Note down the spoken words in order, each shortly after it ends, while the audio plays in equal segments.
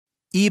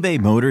eBay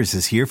Motors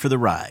is here for the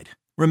ride.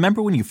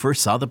 Remember when you first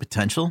saw the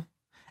potential?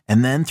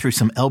 And then through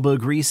some elbow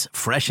grease,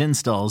 fresh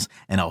installs,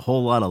 and a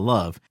whole lot of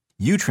love,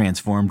 you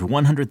transformed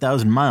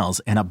 100,000 miles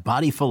and a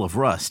body full of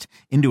rust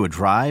into a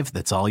drive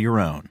that's all your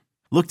own.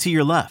 Look to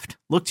your left.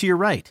 Look to your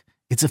right.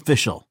 It's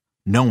official.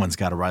 No one's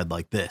got a ride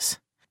like this.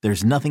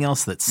 There's nothing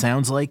else that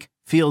sounds like,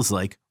 feels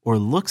like, or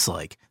looks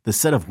like the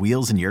set of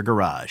wheels in your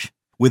garage.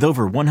 With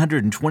over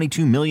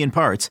 122 million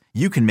parts,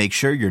 you can make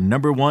sure your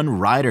number one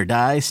ride or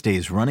die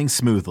stays running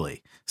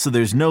smoothly. So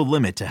there's no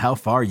limit to how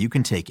far you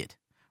can take it.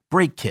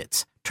 Brake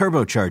kits,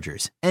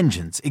 turbochargers,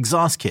 engines,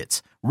 exhaust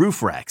kits,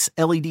 roof racks,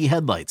 LED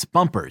headlights,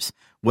 bumpers,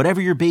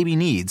 whatever your baby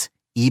needs,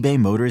 eBay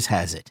Motors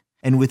has it.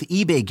 And with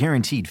eBay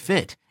Guaranteed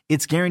Fit,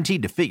 it's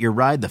guaranteed to fit your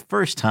ride the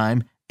first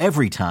time,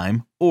 every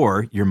time,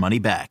 or your money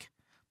back.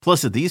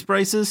 Plus at these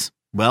prices,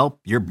 well,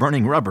 you're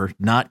burning rubber,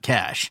 not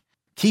cash.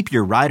 Keep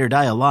your ride or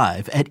die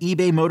alive at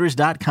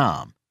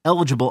ebaymotors.com.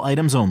 Eligible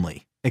items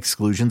only.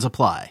 Exclusions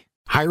apply.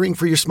 Hiring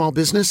for your small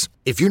business?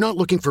 If you're not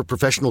looking for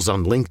professionals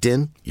on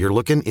LinkedIn, you're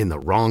looking in the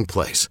wrong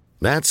place.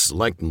 That's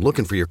like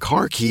looking for your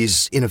car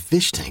keys in a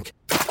fish tank.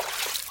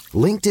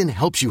 LinkedIn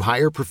helps you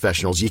hire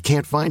professionals you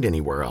can't find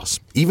anywhere else,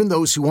 even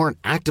those who aren't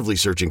actively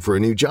searching for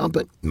a new job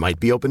but might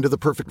be open to the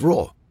perfect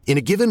role. In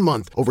a given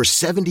month, over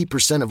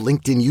 70% of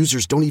LinkedIn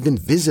users don't even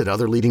visit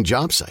other leading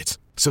job sites.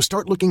 So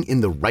start looking in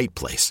the right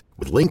place.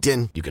 With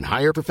LinkedIn, you can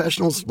hire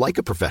professionals like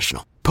a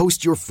professional.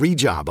 Post your free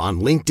job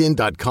on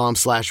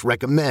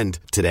linkedin.com/recommend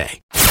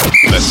today.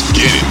 Let's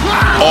get it.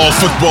 All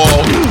football,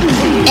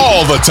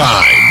 all the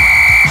time.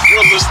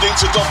 You're listening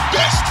to the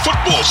best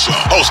football show,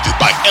 hosted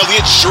by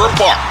Elliot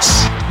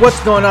Shorr-Parks. What's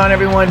going on,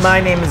 everyone? My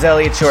name is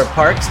Elliot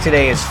Shorr-Parks.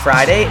 Today is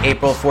Friday,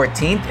 April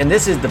 14th, and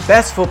this is the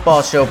Best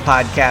Football Show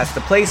podcast,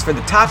 the place for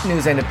the top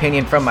news and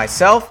opinion from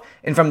myself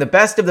and from the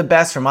best of the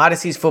best from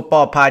Odyssey's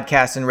football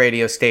podcasts and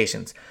radio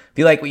stations. If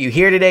you like what you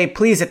hear today,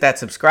 please hit that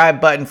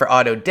subscribe button for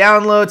auto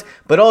downloads,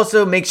 but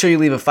also make sure you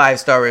leave a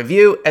 5-star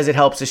review as it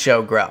helps the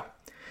show grow.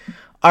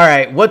 All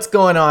right, what's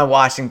going on,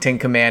 Washington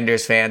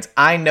Commanders fans?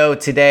 I know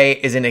today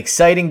is an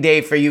exciting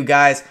day for you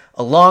guys,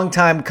 a long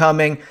time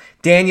coming.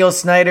 Daniel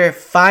Snyder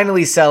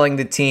finally selling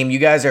the team. You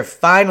guys are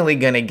finally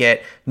going to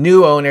get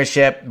new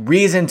ownership,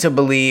 reason to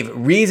believe,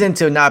 reason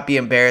to not be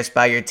embarrassed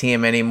by your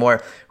team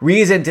anymore,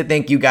 reason to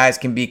think you guys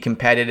can be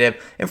competitive,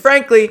 and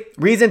frankly,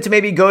 reason to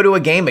maybe go to a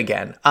game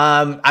again.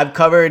 I've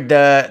covered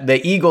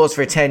the Eagles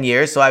for 10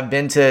 years, so I've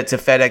been to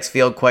FedEx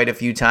Field quite a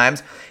few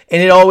times,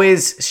 and it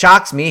always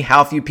shocks me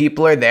how few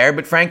people are there,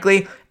 but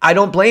frankly, I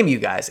don't blame you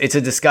guys. It's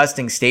a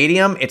disgusting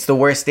stadium. It's the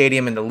worst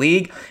stadium in the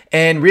league.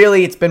 And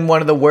really, it's been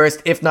one of the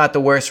worst, if not the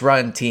worst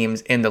run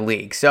teams in the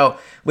league. So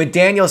with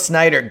Daniel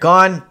Snyder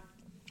gone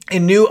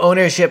and new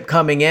ownership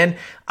coming in,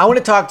 I want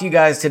to talk to you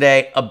guys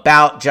today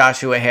about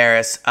Joshua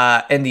Harris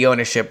and the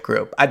ownership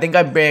group. I think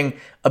I bring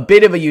a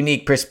bit of a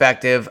unique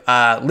perspective,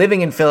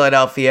 living in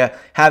Philadelphia,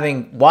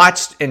 having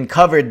watched and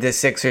covered this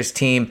Sixers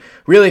team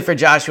really for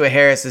Joshua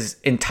Harris's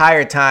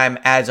entire time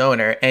as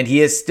owner, and he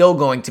is still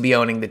going to be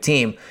owning the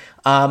team.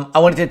 I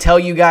wanted to tell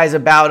you guys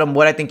about him,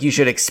 what I think you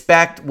should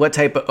expect, what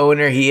type of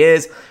owner he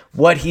is,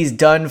 what he's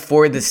done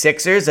for the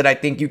Sixers that I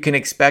think you can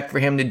expect for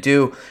him to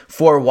do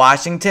for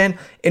Washington,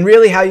 and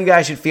really how you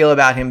guys should feel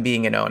about him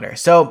being an owner.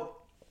 So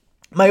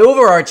my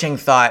overarching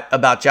thought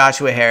about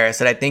Joshua Harris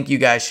that I think you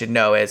guys should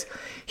know is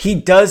he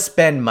does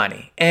spend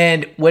money.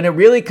 And when it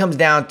really comes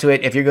down to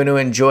it, if you're going to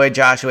enjoy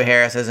Joshua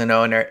Harris as an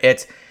owner,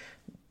 it's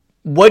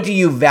what do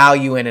you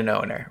value in an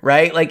owner,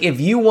 right? Like if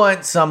you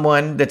want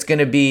someone that's going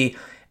to be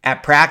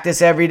at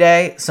practice every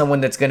day, someone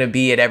that's going to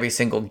be at every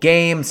single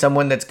game,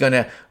 someone that's going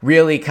to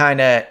really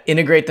kind of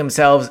integrate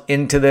themselves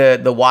into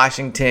the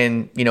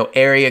Washington,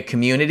 area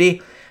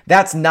community.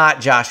 That's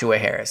not Joshua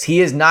Harris. He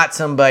is not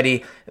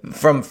somebody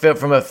from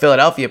a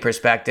Philadelphia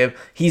perspective.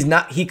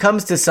 He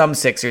comes to some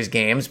Sixers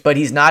games, but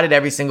he's not at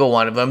every single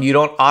one of them. You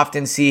don't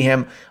often see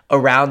him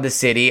around the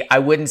city. I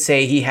wouldn't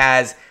say he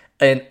has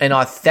an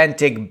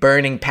authentic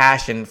burning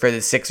passion for the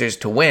Sixers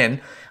to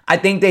win. I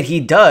think that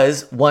he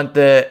does want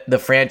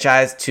the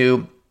franchise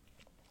to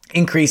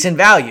increase in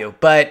value,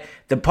 but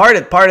the part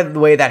of the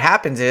way that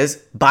happens is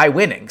by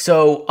winning.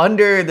 So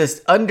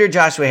under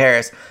Joshua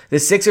Harris, the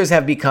Sixers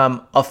have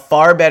become a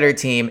far better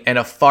team and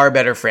a far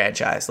better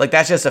franchise. Like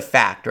that's just a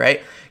fact,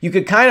 right? You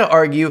could kind of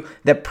argue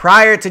that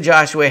prior to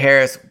Joshua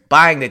Harris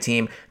buying the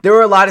team, there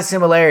were a lot of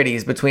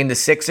similarities between the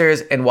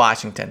Sixers and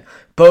Washington.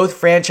 Both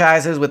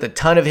franchises with a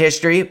ton of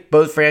history,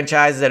 both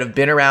franchises that have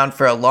been around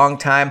for a long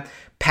time,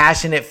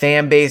 passionate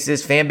fan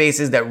bases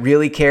that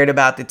really cared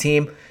about the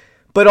team,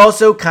 but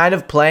also kind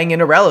of playing in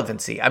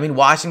irrelevancy. I mean,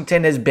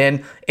 Washington has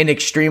been an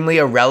extremely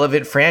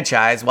irrelevant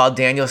franchise while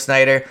Daniel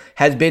Snyder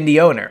has been the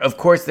owner. Of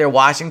course, they're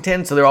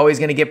Washington, so they're always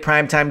going to get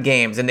primetime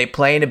games, and they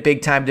play in a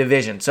big-time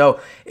division.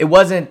 So it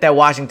wasn't that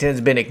Washington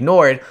has been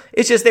ignored.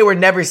 It's just they were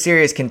never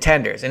serious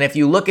contenders. And if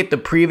you look at the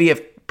previous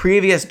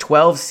previous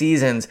 12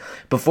 seasons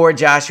before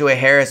Joshua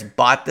Harris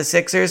bought the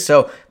Sixers,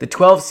 so the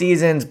 12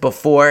 seasons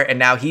before, and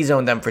now he's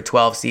owned them for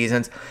 12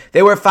 seasons,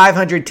 they were a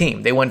 500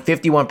 team. They won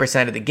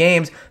 51% of the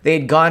games. They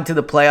had gone to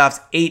the playoffs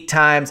 8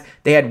 times.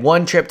 They had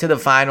one trip to the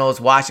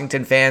finals.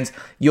 Washington fans,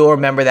 you'll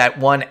remember that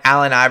one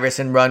Allen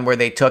Iverson run where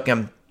they took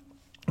him.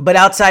 But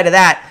outside of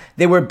that,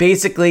 they were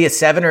basically a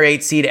 7 or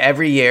 8 seed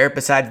every year,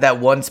 besides that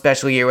one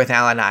special year with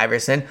Allen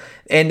Iverson.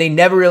 And they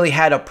never really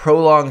had a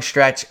prolonged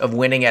stretch of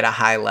winning at a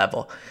high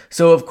level.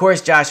 So, of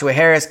course, Joshua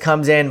Harris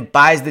comes in,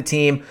 buys the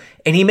team,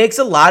 and he makes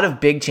a lot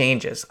of big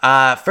changes.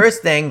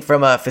 First thing,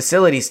 from a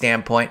facility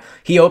standpoint,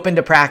 he opened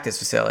a practice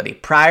facility.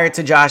 Prior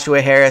to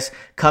Joshua Harris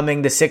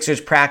coming, the Sixers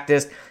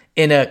practiced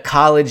in a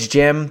college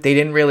gym. They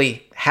didn't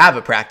really have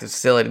a practice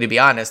facility, to be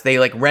honest. They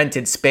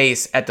rented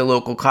space at the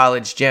local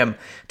college gym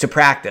to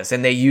practice,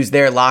 and they used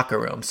their locker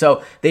room.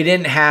 So they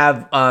didn't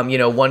have,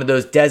 one of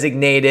those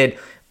designated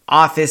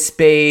office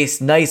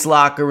space, nice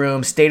locker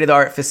room,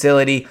 state-of-the-art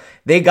facility.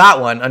 They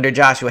got one under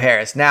Joshua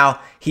Harris. Now,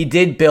 he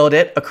did build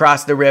it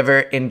across the river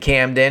in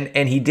Camden,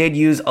 and he did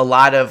use a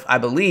lot of, I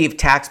believe,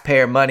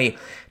 taxpayer money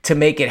to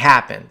make it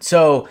happen.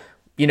 So,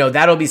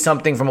 that'll be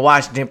something from a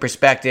Washington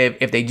perspective.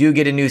 If they do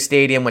get a new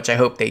stadium, which I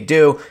hope they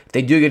do, if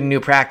they do get a new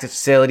practice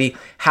facility,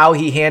 how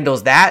he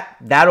handles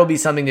that'll be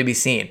something to be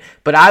seen.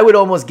 But I would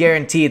almost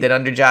guarantee that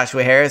under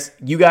Joshua Harris,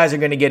 you guys are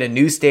going to get a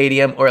new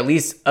stadium, or at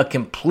least a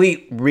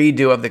complete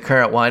redo of the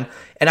current one.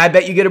 And I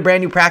bet you get a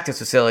brand new practice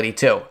facility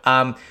too.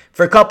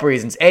 For a couple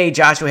reasons. A,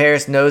 Joshua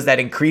Harris knows that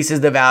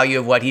increases the value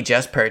of what he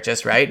just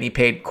purchased, right? And he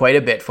paid quite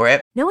a bit for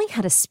it. Knowing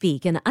how to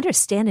speak and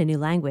understand a new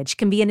language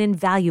can be an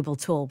invaluable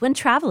tool when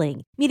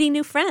traveling, meeting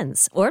new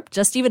friends, or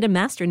just even to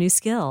master a new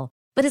skill.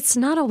 But it's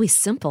not always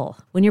simple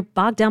when you're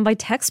bogged down by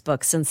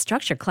textbooks and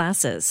structured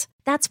classes.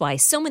 That's why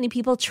so many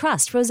people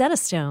trust Rosetta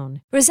Stone.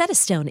 Rosetta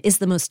Stone is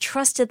the most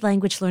trusted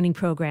language learning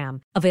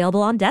program,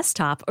 available on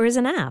desktop or as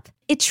an app.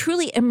 It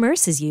truly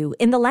immerses you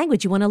in the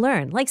language you want to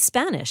learn, like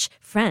Spanish,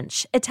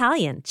 French,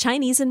 Italian,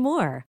 Chinese, and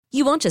more.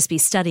 You won't just be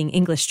studying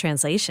English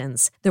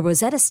translations. The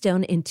Rosetta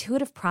Stone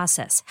intuitive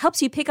process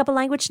helps you pick up a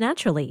language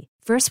naturally,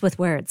 first with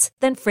words,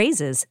 then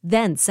phrases,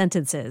 then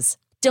sentences.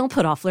 Don't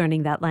put off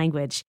learning that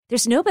language.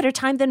 There's no better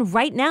time than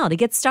right now to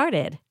get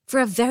started.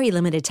 For a very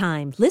limited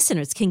time,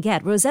 listeners can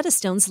get Rosetta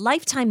Stone's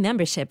lifetime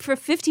membership for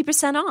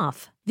 50%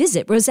 off.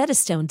 Visit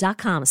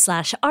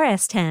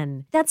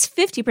rosettastone.com/rs10. That's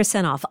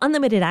 50% off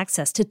unlimited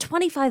access to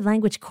 25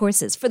 language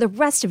courses for the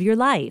rest of your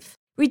life.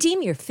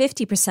 Redeem your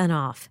 50%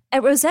 off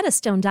at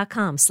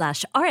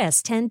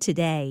rosettastone.com/rs10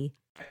 today.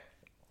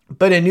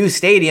 But a new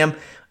stadium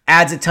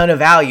adds a ton of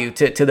value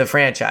to the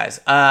franchise.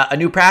 A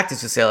new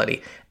practice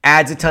facility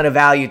adds a ton of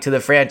value to the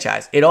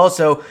franchise. It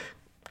also,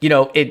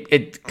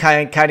 it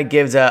kind of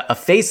gives a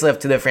facelift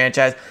to the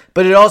franchise,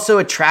 but it also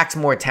attracts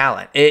more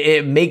talent.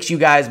 It makes you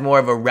guys more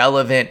of a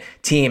relevant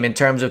team in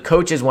terms of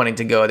coaches wanting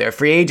to go there,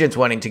 free agents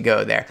wanting to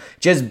go there,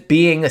 just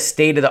being a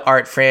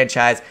state-of-the-art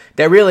franchise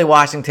that really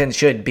Washington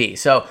should be.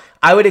 So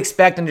I would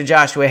expect under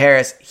Joshua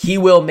Harris, he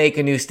will make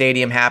a new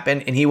stadium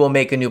happen, and he will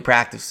make a new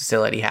practice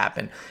facility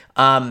happen.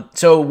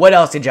 So what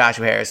else did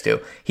Joshua Harris do?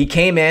 He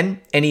came in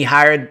and he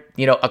hired,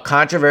 a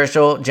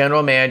controversial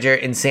general manager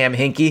in Sam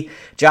Hinkie.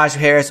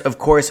 Joshua Harris, of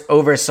course,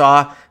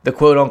 oversaw the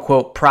quote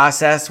unquote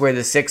process where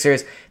the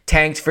Sixers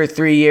tanked for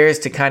 3 years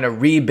to kind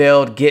of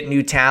rebuild, get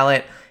new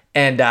talent,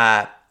 and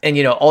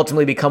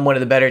ultimately become one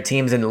of the better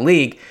teams in the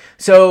league.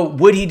 So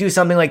would he do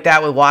something like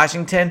that with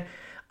Washington?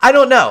 I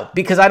don't know,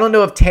 because I don't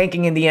know if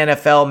tanking in the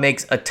NFL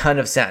makes a ton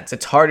of sense.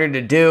 It's harder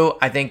to do.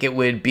 I think it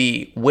would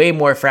be way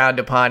more frowned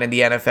upon in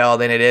the NFL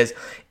than it is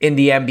in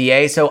the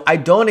NBA. So I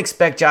don't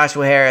expect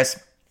Joshua Harris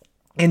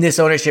in this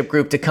ownership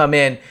group to come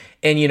in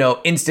and,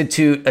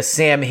 institute a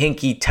Sam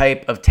Hinkie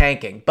type of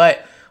tanking.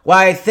 But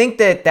why I think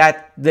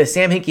that the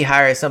Sam Hinkie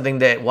hire is something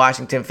that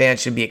Washington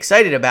fans should be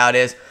excited about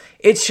is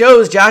it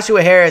shows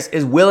Joshua Harris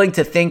is willing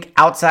to think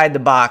outside the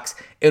box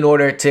in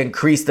order to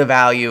increase the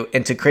value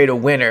and to create a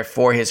winner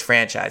for his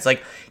franchise.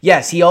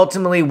 Yes, he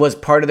ultimately was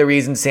part of the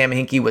reason Sam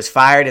Hinkie was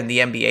fired and the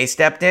NBA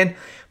stepped in,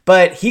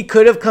 but he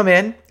could have come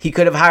in, he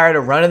could have hired a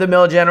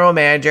run-of-the-mill general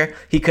manager,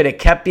 he could have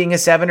kept being a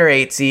 7 or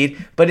 8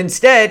 seed, but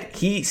instead,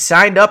 he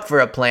signed up for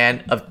a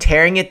plan of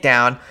tearing it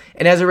down,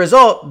 and as a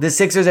result, the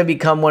Sixers have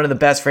become one of the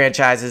best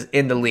franchises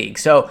in the league.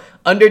 So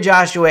under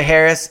Joshua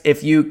Harris,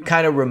 if you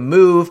kind of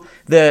remove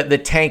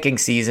the tanking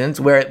seasons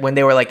when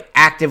they were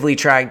actively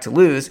trying to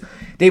lose,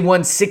 they've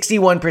won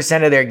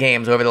 61% of their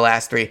games over the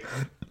last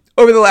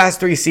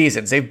three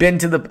seasons. They've been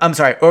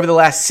over the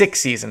last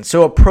 6 seasons.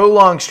 So a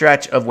prolonged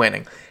stretch of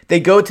winning. They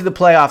go to the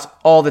playoffs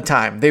all the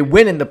time. They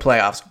win in the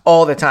playoffs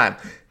all the time.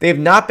 They've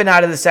not been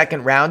out of the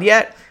second round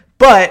yet,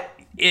 but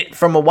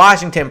from a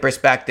Washington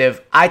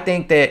perspective, I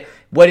think that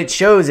what it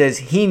shows is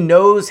he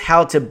knows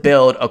how to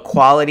build a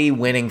quality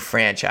winning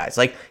franchise.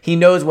 He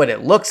knows what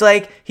it looks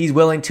like. He's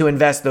willing to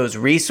invest those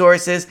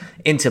resources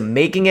into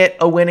making it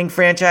a winning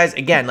franchise.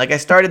 Again, like I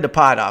started the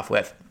pod off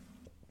with,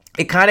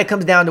 it kind of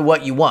comes down to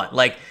what you want.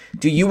 Like,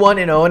 do you want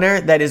an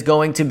owner that is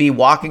going to be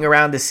walking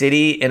around the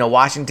city in a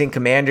Washington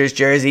Commanders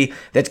jersey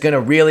that's going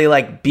to really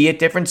like be at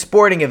different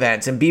sporting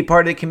events and be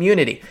part of the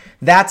community?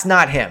 That's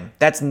not him.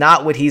 That's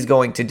not what he's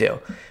going to do.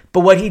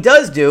 But what he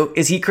does do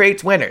is he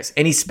creates winners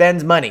and he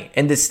spends money.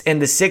 And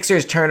the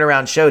Sixers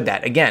turnaround showed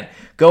that. Again,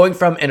 going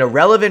from an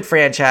irrelevant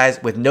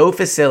franchise with no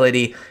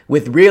facility,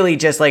 with really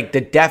just like the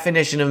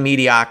definition of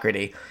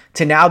mediocrity,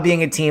 to now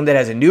being a team that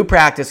has a new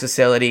practice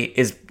facility,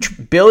 is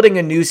building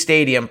a new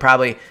stadium.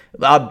 Probably,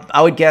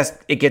 I would guess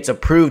it gets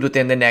approved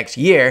within the next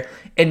year,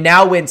 and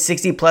now wins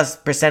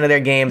 60+% of their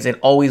games and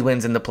always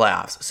wins in the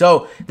playoffs.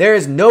 So there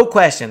is no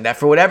question that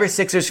for whatever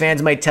Sixers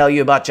fans might tell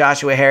you about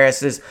Joshua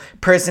Harris's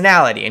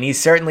personality, and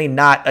he's certainly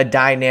not a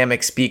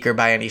dynamic speaker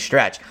by any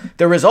stretch,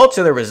 the results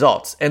are the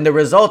results, and the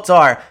results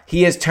are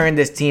he has turned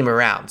this team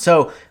around.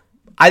 So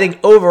I think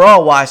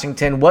overall,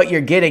 Washington, what you're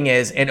getting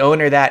is an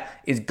owner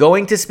that is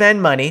going to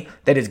spend money,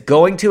 that is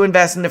going to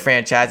invest in the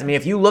franchise. I mean,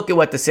 if you look at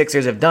what the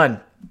Sixers have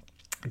done,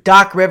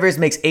 Doc Rivers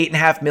makes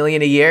 $8.5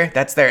 million a year.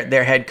 That's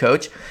their head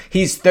coach.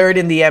 He's third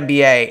in the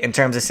NBA in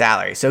terms of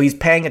salary. So he's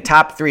paying a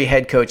top 3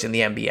 head coach in the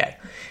NBA.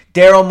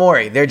 Daryl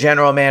Morey, their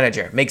general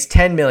manager, makes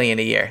 $10 million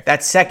a year.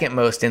 That's second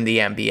most in the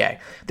NBA.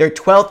 They're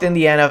 12th in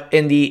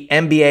the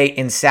NBA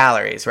in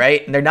salaries,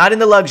 right? And they're not in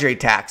the luxury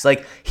tax.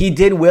 Like, he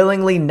did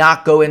willingly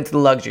not go into the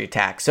luxury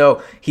tax.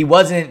 So he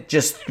wasn't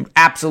just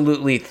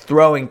absolutely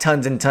throwing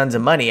tons and tons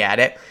of money at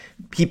it.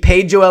 He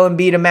paid Joel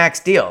Embiid a max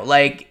deal.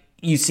 Like,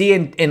 you see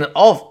in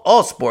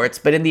all sports,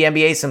 but in the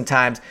NBA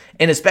sometimes,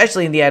 and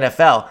especially in the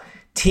NFL,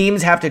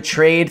 teams have to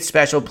trade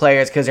special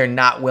players because they're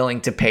not willing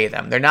to pay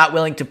them. They're not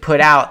willing to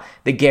put out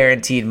the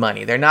guaranteed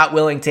money. They're not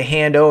willing to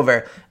hand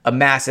over a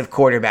massive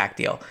quarterback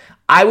deal.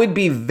 I would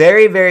be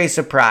very, very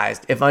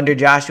surprised if under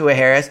Joshua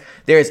Harris,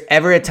 there is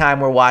ever a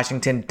time where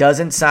Washington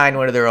doesn't sign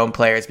one of their own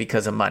players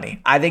because of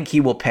money. I think he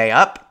will pay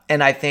up,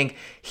 and I think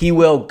he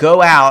will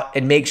go out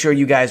and make sure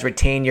you guys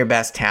retain your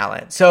best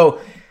talent. So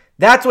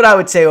that's what I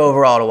would say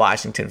overall to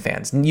Washington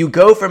fans. You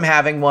go from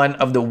having one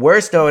of the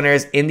worst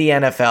owners in the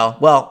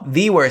NFL, well,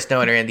 the worst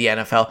owner in the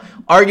NFL,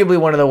 arguably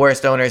one of the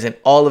worst owners in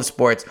all of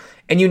sports,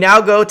 and you now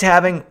go to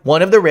having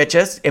one of the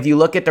richest. If you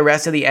look at the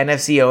rest of the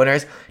NFC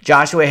owners,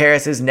 Joshua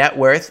Harris's net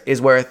worth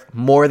is worth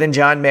more than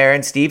John Mayer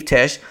and Steve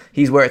Tisch.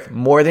 He's worth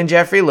more than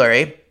Jeffrey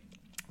Lurie.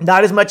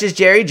 Not as much as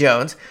Jerry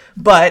Jones,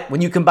 but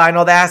when you combine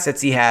all the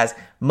assets he has,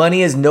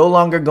 money is no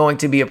longer going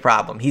to be a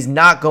problem. He's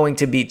not going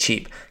to be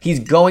cheap. He's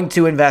going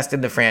to invest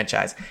in the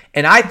franchise.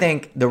 And I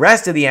think the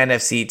rest of the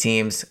NFC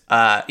teams,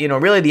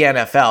 really the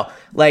NFL,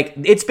 like,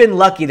 it's been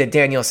lucky that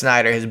Daniel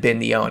Snyder has been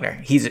the owner.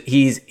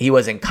 He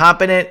was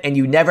incompetent, and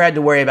you never had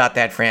to worry about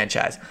that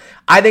franchise.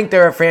 I think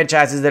there are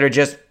franchises that are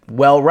just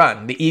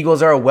well-run. The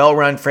Eagles are a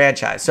well-run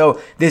franchise.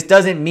 So this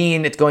doesn't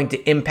mean it's going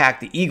to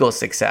impact the Eagles'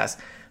 success.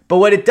 But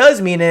what it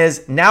does mean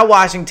is now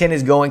Washington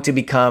is going to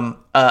become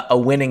a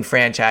winning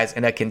franchise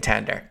and a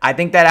contender. I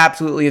think that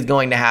absolutely is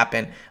going to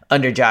happen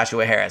under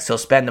Joshua Harris. He'll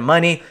spend the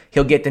money,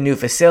 he'll get the new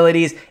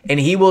facilities, and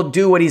he will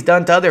do what he's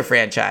done to other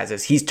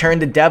franchises. He's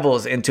turned the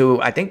Devils into,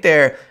 I think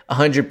they're a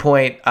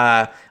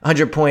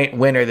 100-point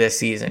winner this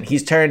season.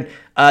 He's turned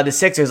the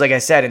Sixers, like I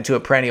said, into a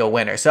perennial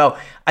winner. So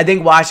I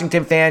think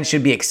Washington fans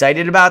should be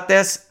excited about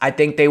this. I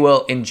think they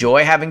will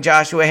enjoy having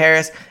Joshua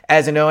Harris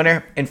as an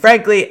owner. And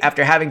frankly,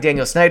 after having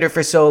Daniel Snyder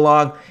for so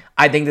long,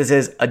 I think this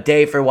is a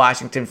day for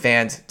Washington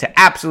fans to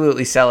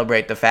absolutely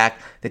celebrate the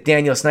fact that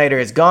Daniel Snyder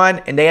is gone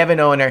and they have an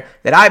owner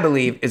that I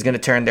believe is going to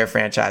turn their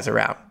franchise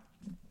around.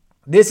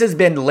 This has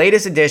been the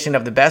latest edition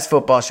of the Best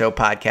Football Show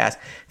podcast.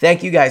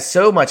 Thank you guys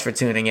so much for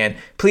tuning in.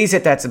 Please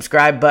hit that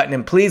subscribe button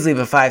and please leave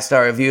a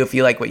 5-star review if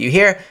you like what you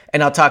hear,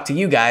 and I'll talk to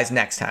you guys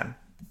next time.